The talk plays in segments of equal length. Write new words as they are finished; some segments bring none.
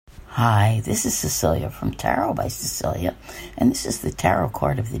Hi, this is Cecilia from Tarot by Cecilia, and this is the tarot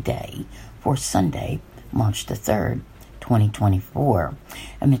card of the day for Sunday, March the 3rd, 2024.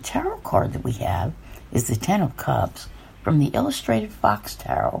 And the tarot card that we have is the Ten of Cups from the Illustrated Fox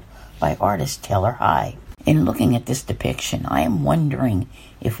Tarot by artist Taylor High. In looking at this depiction, I am wondering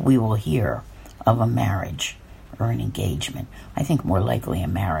if we will hear of a marriage or an engagement. I think more likely a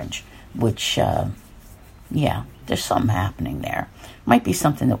marriage, which, there's something happening there. Might be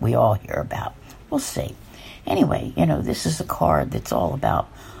something that we all hear about. We'll see. Anyway, this is a card that's all about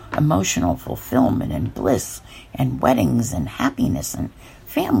emotional fulfillment and bliss and weddings and happiness and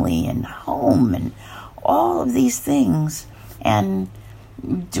family and home and all of these things. And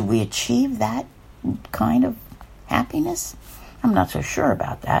do we achieve that kind of happiness? I'm not so sure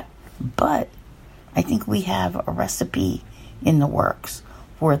about that, but I think we have a recipe in the works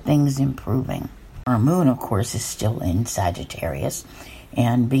for things improving. Our moon, of course, is still in Sagittarius,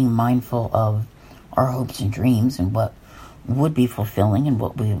 and being mindful of our hopes and dreams and what would be fulfilling and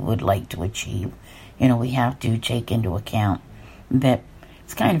what we would like to achieve. We have to take into account that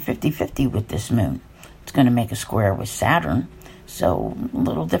it's kind of 50-50 with this moon. It's going to make a square with Saturn, so a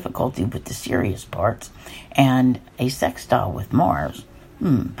little difficulty with the serious parts, and a sextile with Mars.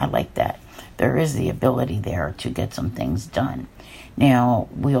 I like that. There is the ability there to get some things done. Now,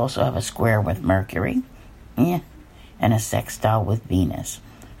 we also have a square with Mercury, and a sextile with Venus.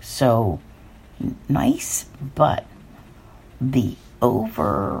 So, nice, but the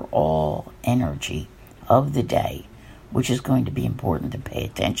overall energy of the day, which is going to be important to pay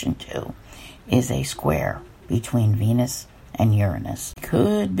attention to, is a square between Venus and Uranus.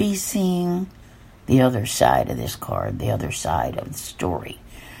 Could be seeing the other side of this card, the other side of the story.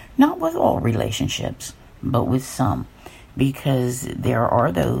 Not with all relationships, but with some. Because there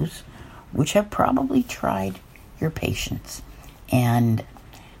are those which have probably tried your patience. And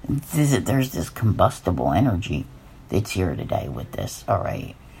there's this combustible energy that's here today with this, all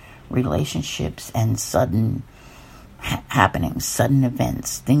right? Relationships and sudden happenings, sudden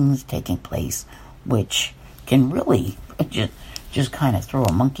events, things taking place, which can really just kind of throw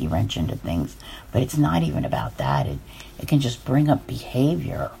a monkey wrench into things. But it's not even about that. It can just bring up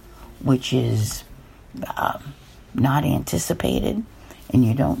behavior which is not anticipated, and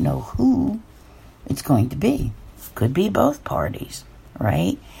you don't know who it's going to be. Could be both parties,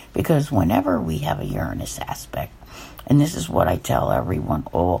 right? Because whenever we have a Uranus aspect, and this is what I tell everyone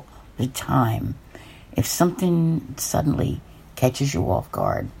all the time, if something suddenly catches you off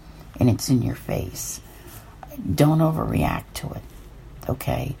guard and it's in your face, don't overreact to it,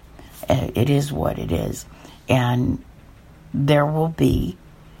 okay? It is what it is. And there will be,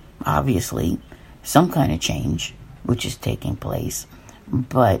 obviously, some kind of change which is taking place.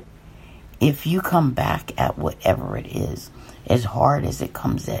 But if you come back at whatever it is, as hard as it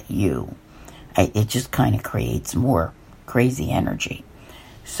comes at you, it just kind of creates more crazy energy.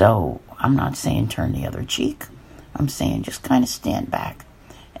 So I'm not saying turn the other cheek. I'm saying just kind of stand back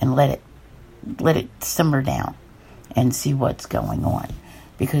and let it simmer down and see what's going on.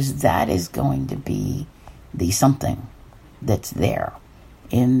 Because that is going to be the something that's there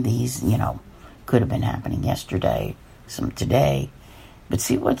in these, could have been happening yesterday, some today, but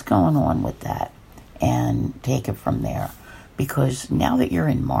see what's going on with that and take it from there. Because now that you're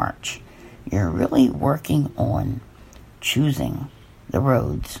in March, you're really working on choosing the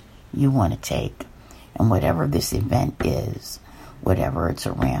roads you want to take. And whatever this event is, whatever it's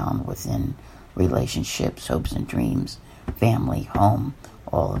around within relationships, hopes and dreams, family, home,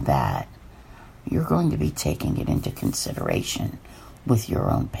 all of that, you're going to be taking it into consideration with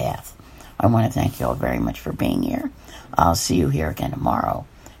your own path. I want to thank you all very much for being here. I'll see you here again tomorrow.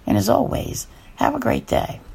 And as always, have a great day.